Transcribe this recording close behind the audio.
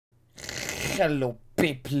Hello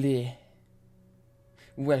people,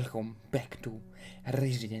 welcome back to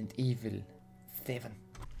Resident Evil 7.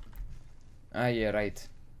 Ah yeah, right.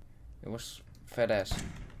 It was fat ass.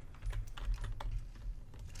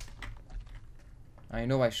 I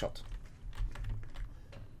know I shot.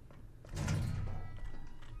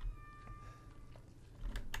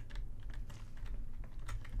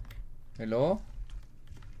 Hello?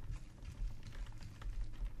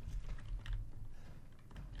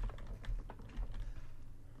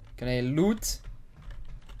 Can I loot?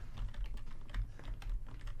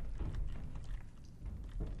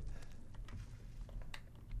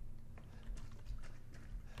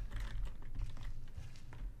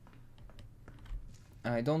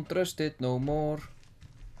 I don't trust it no more.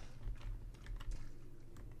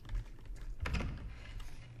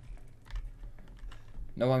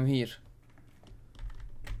 Now I'm here.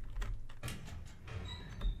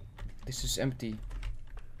 This is empty.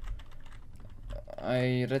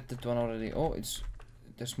 I read that one already. Oh,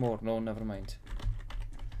 there's more. No, never mind.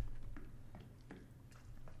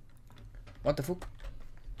 What the fuck?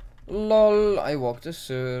 LOL, I walked a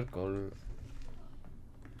circle.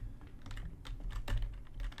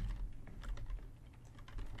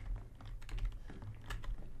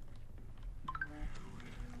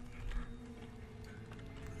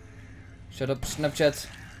 Shut up, Snapchat.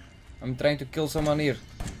 I'm trying to kill someone here.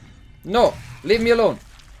 No! Leave me alone!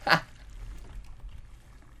 Ha!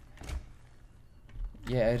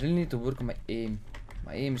 Yeah, I really need to work on my aim.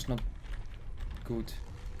 My aim is not good.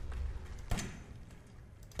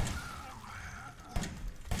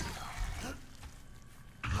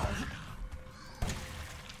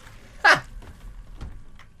 Ha!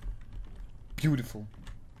 Beautiful.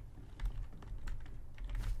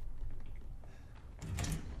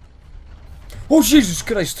 Oh Jesus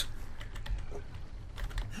Christ!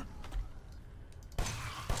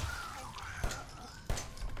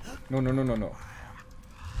 No, no, no, no, no.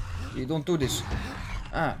 You don't do this.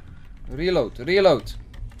 Ah. Reload, reload.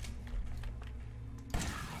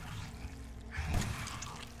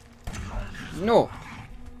 No.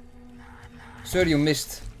 Sir, you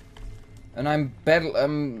missed. And I'm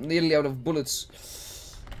nearly out of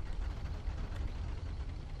bullets.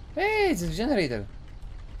 Hey, it's a generator.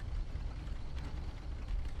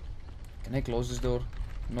 Can I close this door?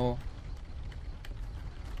 No.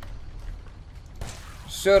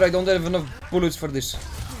 Sir, I don't have enough bullets for this.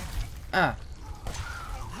 Ah.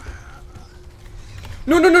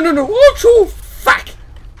 No, no, no, no, no. Oh, so fuck.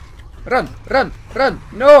 Run, run, run.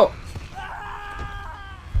 No.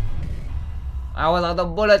 I was out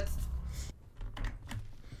of bullets.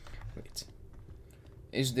 Wait.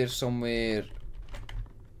 Is there somewhere...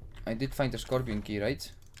 I did find a scorpion key,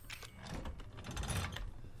 right?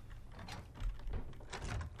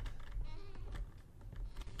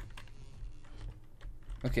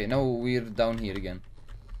 Okay, now we're down here again.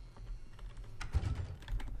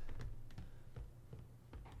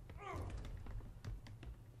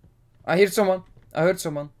 I heard someone. I heard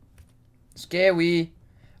someone. Scary.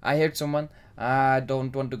 I heard someone. I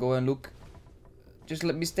don't want to go and look. Just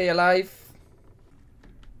let me stay alive.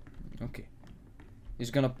 Okay.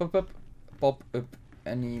 He's gonna pop up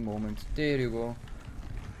any moment. There you go.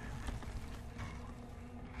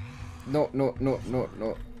 No, no, no, no,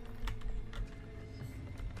 no.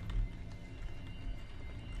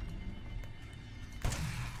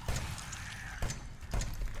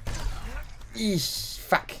 Eesh,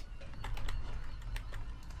 fuck.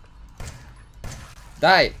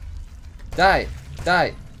 Die. Die.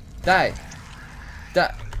 Die. Die.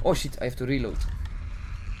 Die. Oh shit, I have to reload.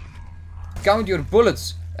 Count your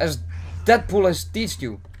bullets, as Deadpool has taught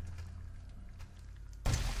you.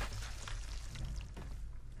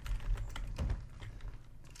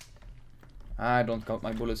 I don't count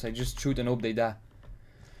my bullets, I just shoot and hope they die.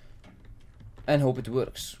 And hope it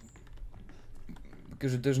works.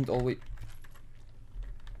 Because it doesn't always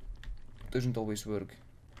work.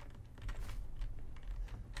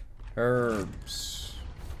 Herbs.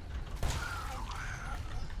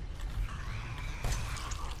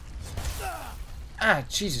 Ah,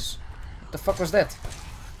 Jesus. What the fuck was that?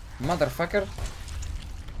 Motherfucker.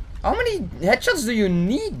 How many headshots do you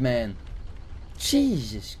need, man?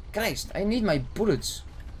 Jesus Christ, I need my bullets.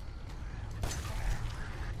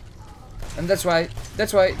 And that's why,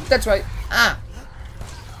 ah!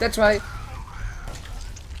 That's why.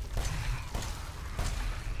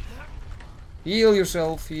 Heal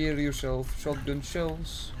yourself, shotgun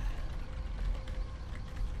shells.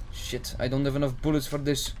 Shit, I don't have enough bullets for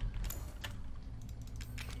this.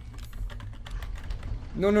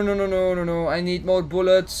 No, no, no, no, no, no, no, I need more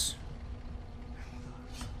bullets.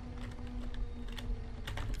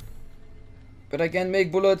 But I can't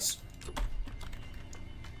make bullets.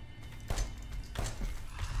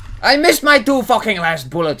 I missed my 2 fucking last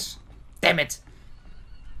bullets. Damn it.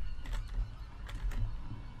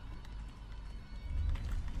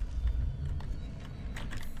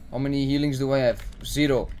 How many healings do I have?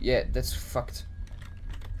 0. Yeah, that's fucked.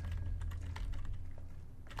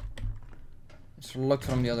 It's locked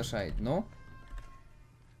from the other side, no?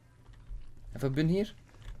 Have I been here?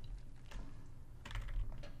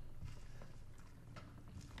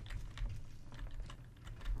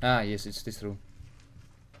 Ah, yes, it's this room.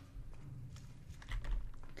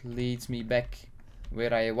 It leads me back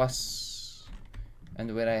where I was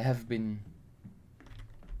and where I have been.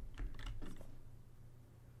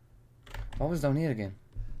 What was down here again?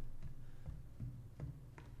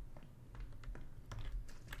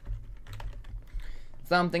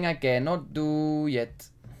 Something I cannot do yet.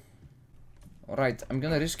 Alright, I'm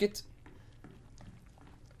gonna risk it.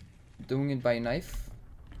 Doing it by knife.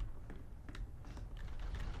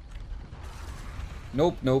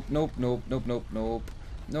 Nope, nope, nope, nope, nope, nope, nope.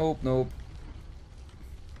 Nope, nope.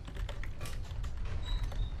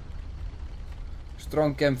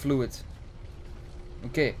 Strong chem fluid.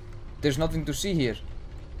 Okay. There's nothing to see here.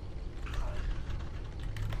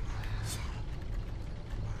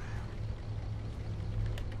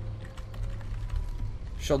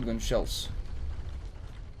 Shotgun shells.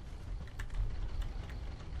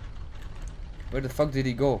 Where the fuck did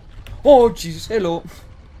he go? Oh Jesus, hello.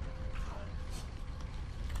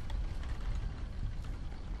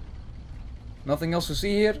 Nothing else to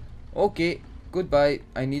see here? Okay, goodbye.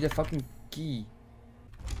 I need a fucking key.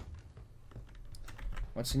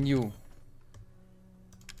 What's in you?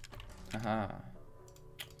 Aha.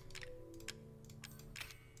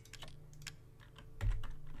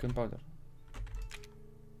 Gunpowder.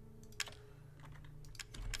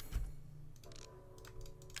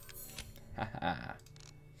 Haha.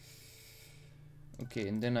 Okay,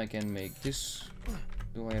 and then I can make this.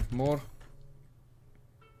 Do I have more?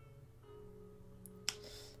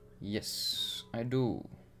 Yes, I do.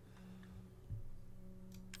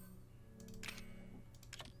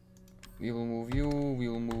 We will move you, we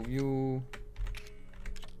will move you.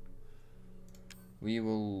 We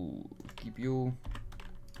will keep you.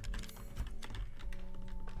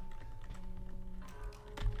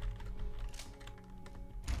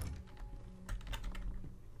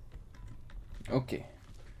 Okay.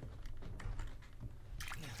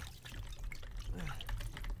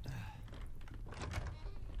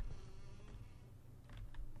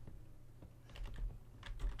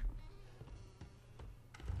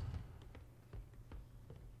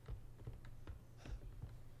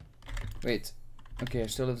 Wait. Okay, I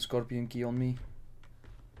still have the scorpion key on me.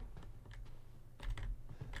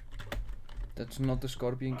 That's not the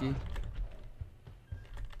scorpion key.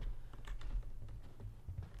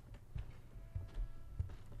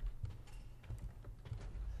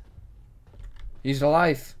 He's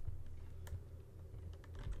alive.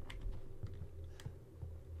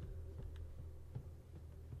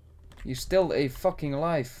 He's still a fucking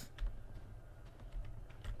alive.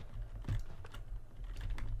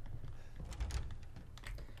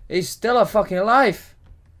 He's still a fucking alive.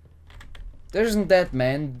 Doesn't that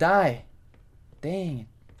man die? Dang it.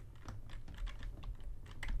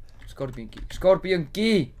 Scorpion key. Scorpion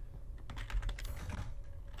key.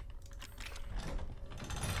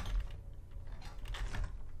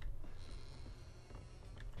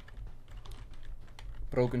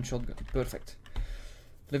 Broken shotgun. Perfect.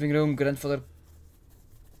 Living room, grandfather.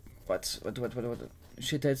 What?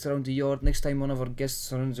 Shitheads around the yard. Next time one of our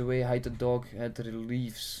guests runs away, hide the dog head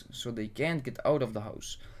leaves so they can't get out of the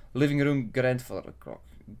house. Living room, grandfather clock.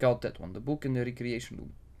 Got that one. The book in the recreation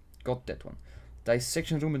room. Got that one.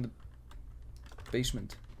 Dissection room in the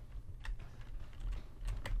basement.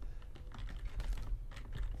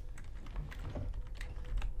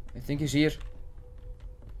 I think he's here.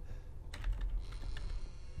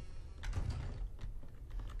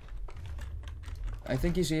 I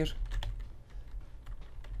think he's here.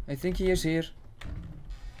 I think he is here.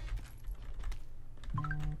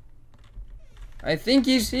 I think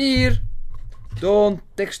he's here. Don't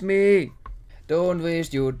text me. Don't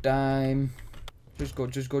waste your time. Just go,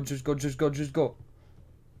 just go, just go, just go, just go.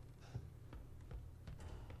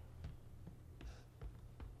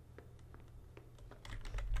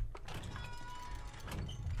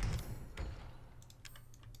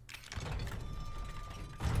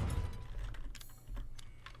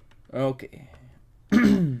 Okay.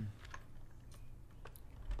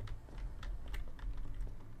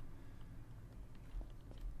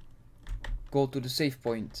 Go to the save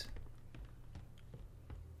point.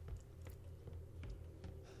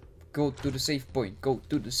 Go to the safe point. Go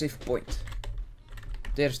to the safe point.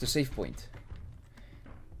 There's the safe point.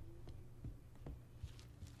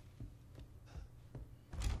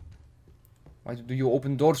 Why do you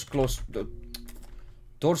open doors close?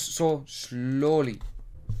 Doors so slowly.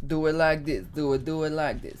 Do it like this. Do it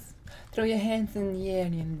like this. Throw your hands in the air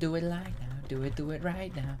and do it like now. Do it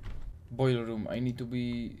right now. Boiler room. I need to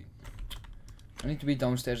be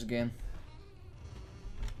downstairs again.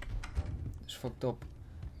 It's fucked up.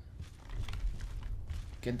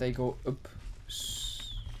 Can't I go up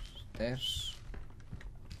stairs?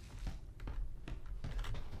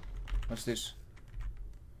 What's this?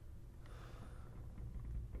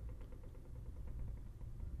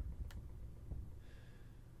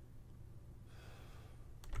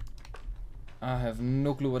 I have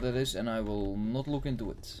no clue what that is and I will not look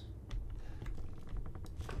into it.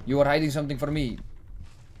 You are hiding something from me.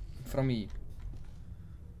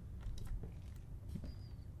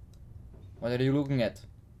 What are you looking at?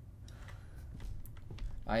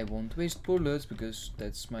 I won't waste bullets because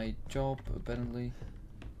that's my job apparently.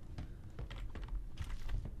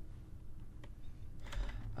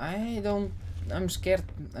 I'm scared.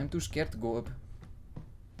 I'm too scared to go up.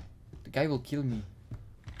 The guy will kill me.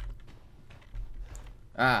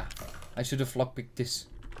 Ah, I should have lockpicked this.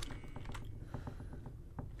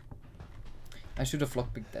 I should have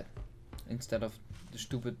lockpicked that instead of the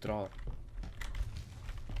stupid drawer.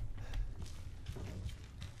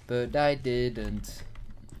 But I didn't.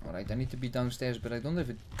 Alright, I need to be downstairs, but I don't have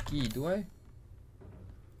a key, do I?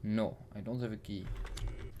 No, I don't have a key.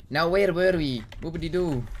 Now where were we?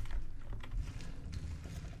 Whoopity-doo.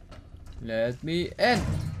 Let me in.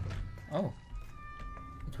 Oh,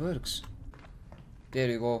 it works. There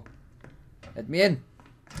you go. Let me in.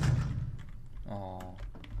 Oh,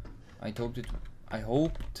 I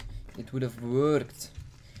hoped it would have worked,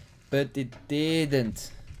 but it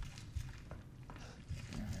didn't.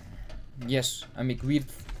 Yes, I make weird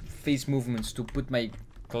face movements to put my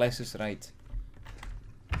glasses right.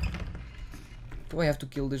 Do I have to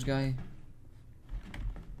kill this guy?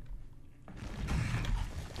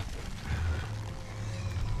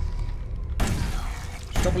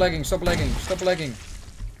 Stop lagging, stop lagging, stop lagging.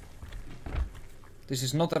 This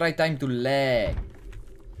is not the right time to lag.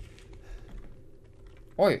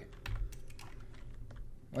 Oi.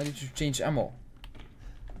 Why did you change ammo?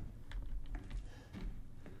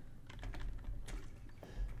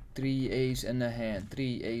 Three A's and a hand,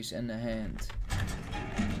 3 A's and a hand.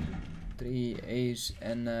 3 A's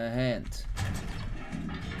and a hand.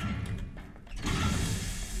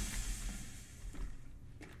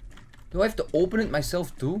 Do I have to open it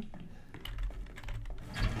myself too?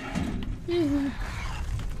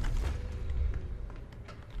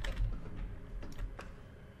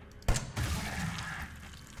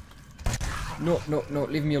 No, no, no,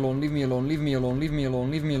 leave me alone, leave me alone, leave me alone, leave me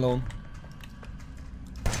alone, leave me alone.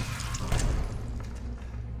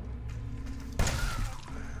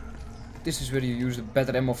 This is where you use the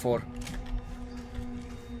better ammo for.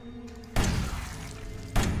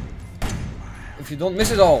 If you don't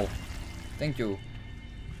miss it all. Thank you.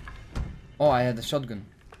 Oh, I had a shotgun.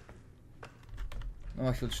 Now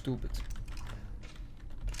I feel stupid.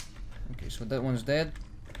 Okay, so that one's dead.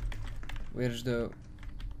 Where's the...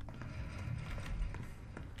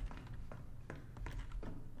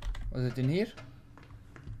 Was it in here?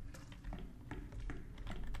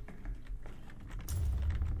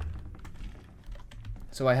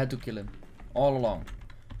 So I had to kill him. All along.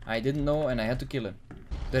 I didn't know and I had to kill him.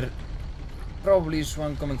 There probably is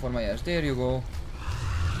one coming for my ass. There you go.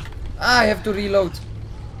 Ah, I have to reload.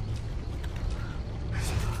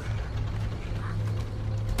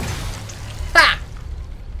 Ha!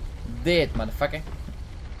 Dead, motherfucker.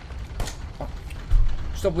 Oh.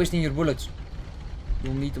 Stop wasting your bullets.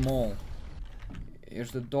 You'll need them all.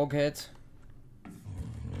 Here's the dog head.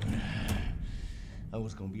 I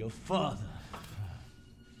was gonna be your father.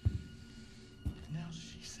 Now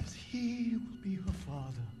she says he will be her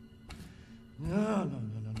father. No, no, no,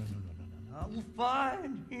 no, no, no, no, no. I will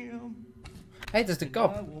find him. Hey, that's the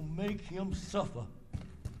cop. I will make him suffer.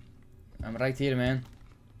 I'm right here, man.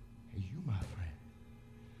 And you, my friend,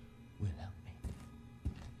 will help me.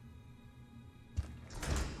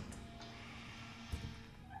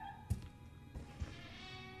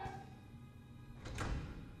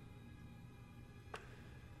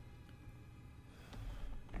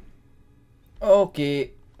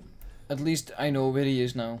 Okay. At least I know where he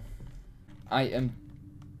is now. I am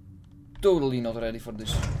totally not ready for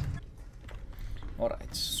this.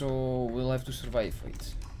 Alright, so we'll have to survive.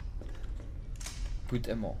 Wait. Good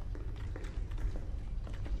ammo.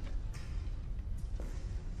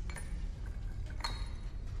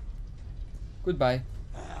 Goodbye.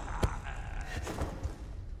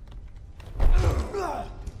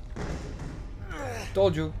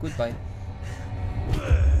 Told you. Goodbye.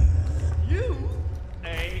 You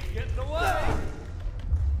ain't getting away.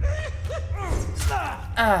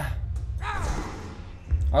 Ah!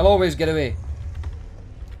 I'll always get away.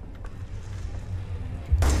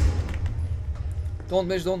 Don't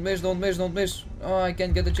miss, don't miss, don't miss, don't miss. Oh, I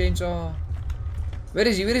can't get the chainsaw. Where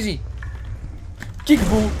is he? Where is he?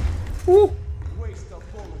 Kickball! Woo! Waste of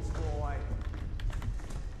bullets, boy.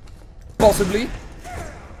 Possibly.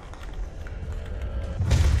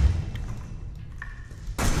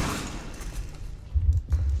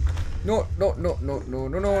 No, no, no, no, no,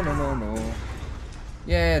 no, no, no, no, no.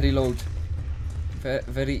 Yeah, reload.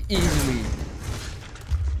 Very easily.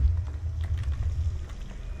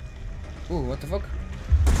 Ooh, what the fuck?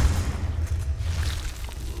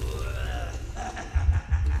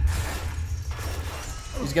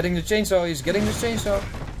 He's getting the chainsaw, he's getting the chainsaw.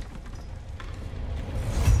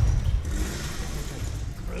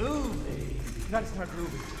 Groovy. Gotta start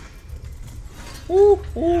moving. Ooh,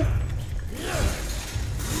 ooh.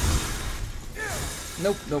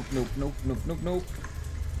 Nope, nope, nope, nope, nope, nope, nope.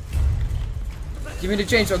 Give me the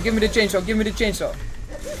chainsaw, give me the chainsaw, give me the chainsaw.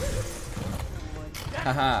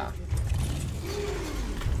 Haha.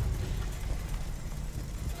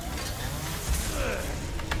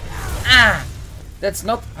 Ah! That's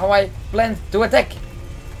not how I planned to attack.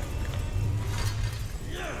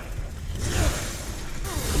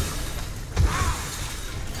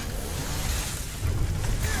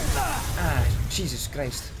 Ah, Jesus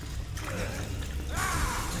Christ.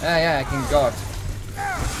 Ah, yeah, I can guard.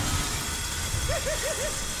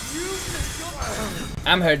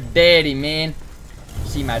 I'm her daddy, man.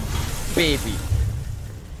 See my baby.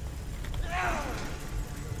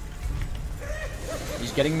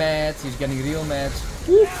 He's getting mad. He's getting real mad.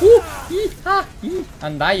 Ooh, ooh, ee, ha, ee.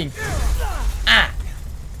 I'm dying. Ah!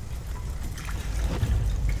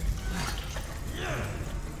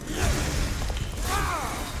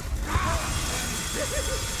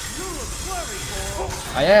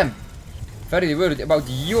 I am very worried about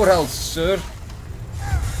your health, sir.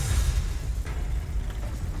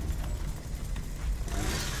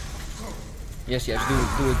 Yes, yes, do it,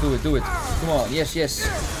 do it, do it, do it. Come on, yes, yes.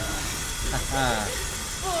 Haha.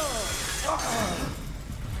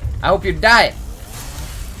 I hope you die.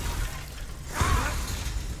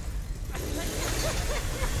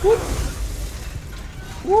 Whoop.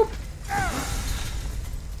 Whoop.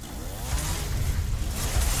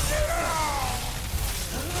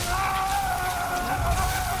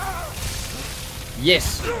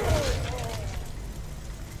 Yes.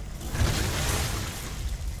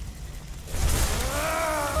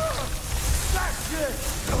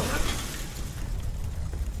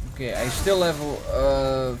 Okay, I still have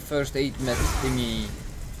first aid med thingy.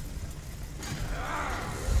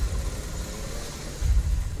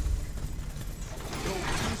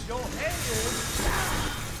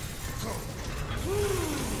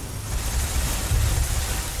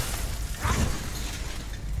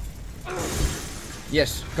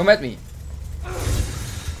 Yes, come at me.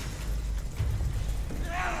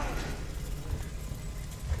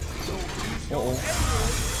 Uh-oh.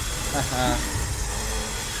 Haha.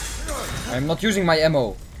 I'm not using my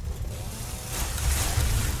ammo.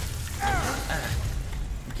 Ah.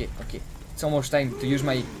 Okay, okay. It's almost time to use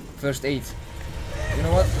my first aid. You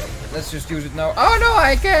know what? Let's just use it now. Oh no,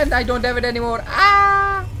 I can't! I don't have it anymore.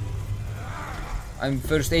 Ah! I'm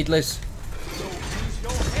first aidless.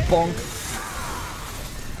 Bonk.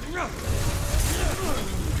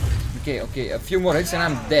 Okay, okay. A few more hits and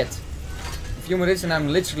I'm dead. A few more hits and I'm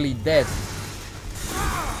literally dead.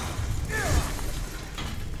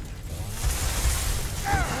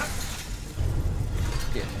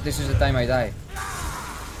 Okay, this is the time I die.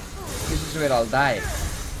 This is where I'll die.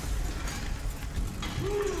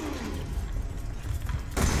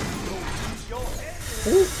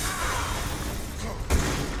 Ooh.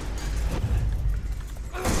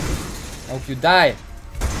 I hope you die.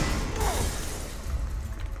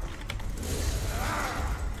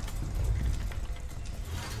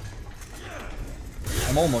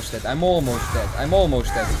 I'm almost dead. I'm almost dead. I'm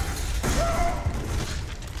almost dead.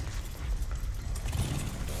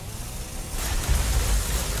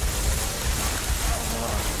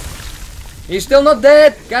 He's still not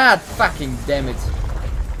dead. God fucking damn it.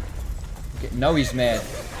 Okay, now he's mad.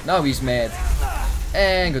 Now he's mad.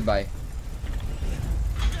 And goodbye.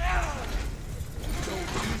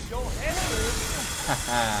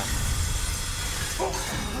 Haha.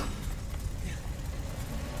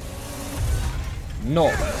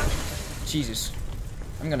 No. Jesus.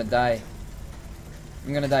 I'm gonna die.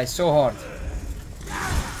 I'm gonna die so hard.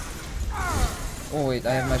 Oh wait,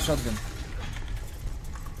 I have my shotgun.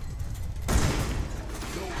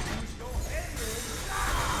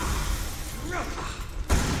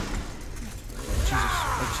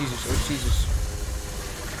 Oh Jesus, oh Jesus.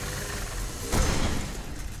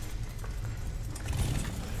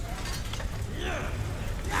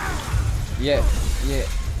 Yeah, yeah.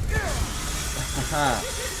 Haha.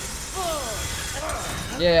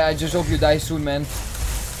 Yeah, I just hope you die soon, man.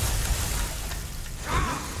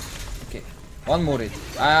 Okay, one more hit.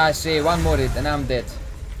 I say one more hit and I'm dead.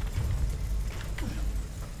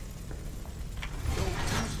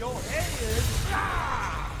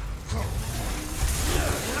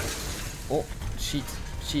 Oh, shit,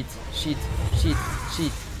 shit, shit, shit,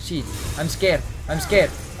 shit, shit. I'm scared, I'm scared,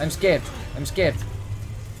 I'm scared, I'm scared.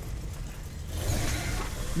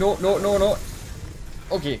 No, no, no, no.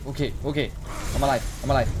 Okay, okay, okay. I'm alive, I'm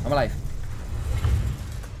alive, I'm alive.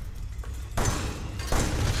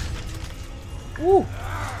 Woo!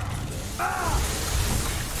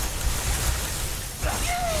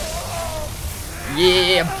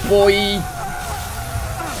 Yeah, boy!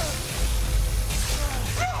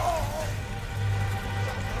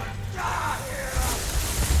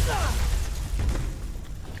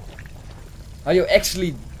 Are you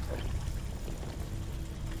actually...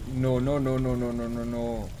 No, no, no, no, no, no, no,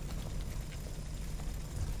 no.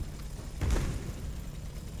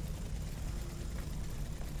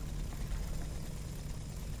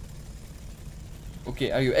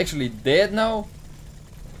 Okay, are you actually dead now?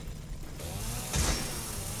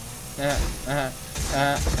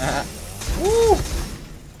 Woo!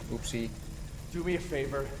 Oopsie. Do me a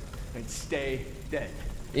favor and stay dead.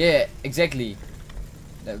 Yeah, exactly.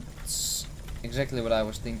 That's exactly what I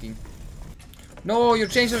was thinking. No, your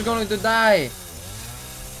chainsaw is going to die.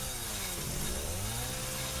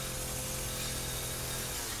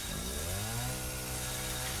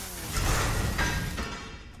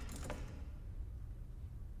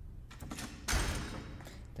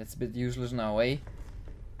 That's a bit useless now, eh?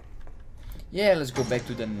 Yeah, let's go back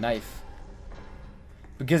to the knife.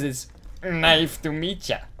 Because it's knife to meet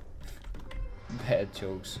ya. Bad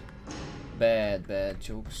jokes. Bad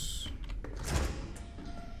jokes.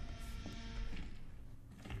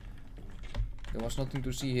 There was nothing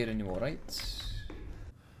to see here anymore, right?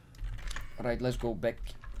 Alright, let's go back.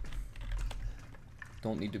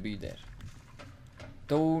 Don't need to be there.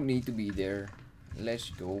 Don't need to be there. Let's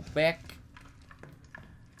go back.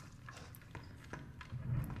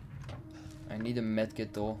 I need a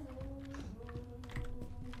medkit though.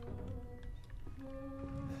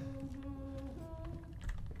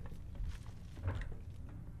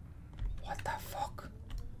 What the fuck?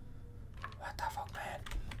 What the fuck, man?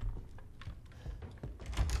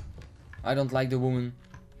 I don't like the woman.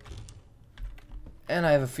 And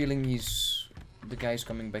I have a feeling the guy's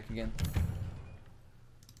coming back again.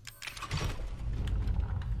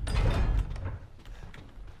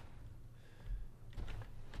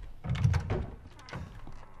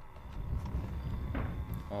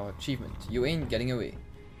 Oh, achievement. You ain't getting away.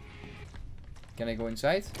 Can I go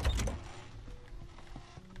inside?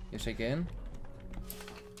 Yes, I can.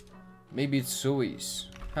 Maybe it's Zoe's.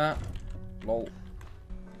 Huh? Lol.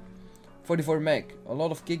 44 mag. A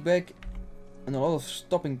lot of kickback and a lot of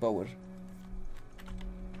stopping power.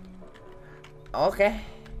 Okay.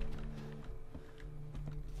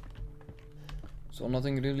 So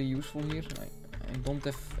nothing really useful here. I don't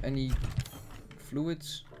have any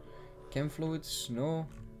fluids. Chem fluids? No.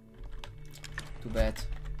 Too bad.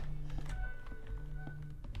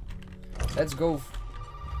 Let's go.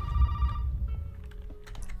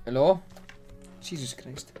 Hello? Jesus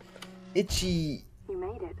Christ. Itchy. You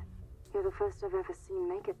made it. You're the first I've ever seen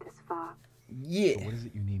make it this far. Yeah. So what is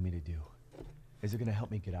it you need me to do? Is it gonna help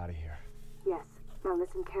me get out of here? Yes. Now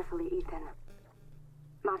listen carefully, Ethan.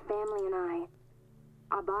 My family and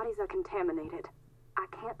our bodies are contaminated. I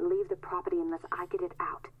can't leave the property unless I get it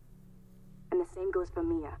out. And the same goes for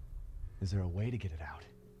Mia. Is there a way to get it out?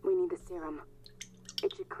 We need the serum.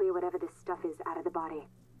 It should clear whatever this stuff is out of the body.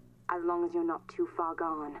 As long as you're not too far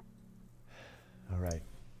gone. Alright,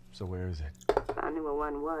 so where is it? If I knew where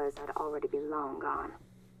one was, I'd already be long gone.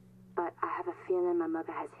 But I have a feeling my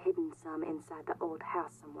mother has hidden some inside the old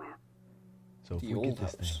house somewhere. So if The we old get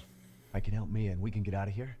this house. thing, I can help me and we can get out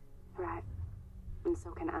of here? Right. And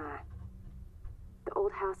so can I. The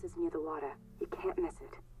old house is near the water. You can't miss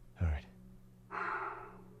it. Alright.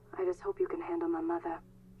 I just hope you can handle my mother.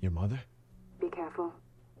 Your mother? Be careful.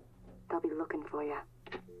 They'll be looking for you.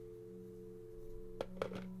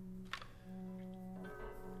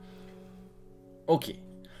 Okay.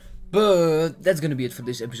 But that's gonna be it for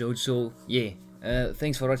this episode. So yeah.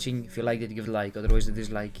 Thanks for watching. If you liked it, give it a like. Otherwise a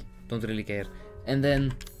dislike. Don't really care. And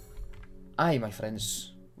then I, my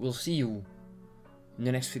friends, will see you in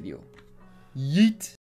the next video. Yeet!